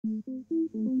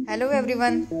Hello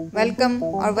everyone,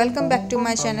 welcome back to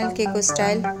my channel Keiko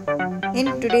Style.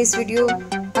 In today's video,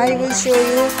 I will show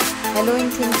you Halloween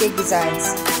theme cake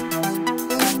designs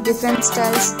in different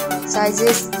styles,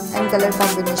 sizes and color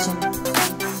combination.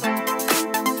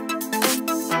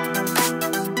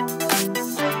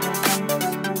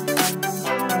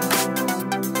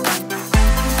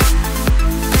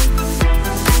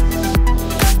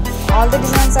 All the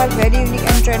designs are very unique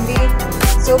and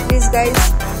trendy, so please guys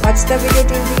watch the video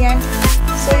till the end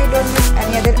so you don't miss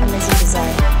any other amazing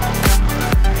design.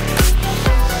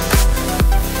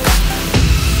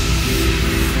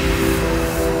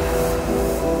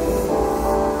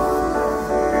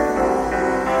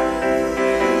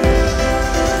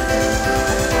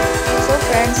 So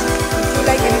friends, if you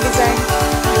like any design,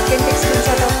 you can take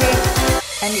screenshot of it,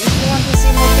 and if you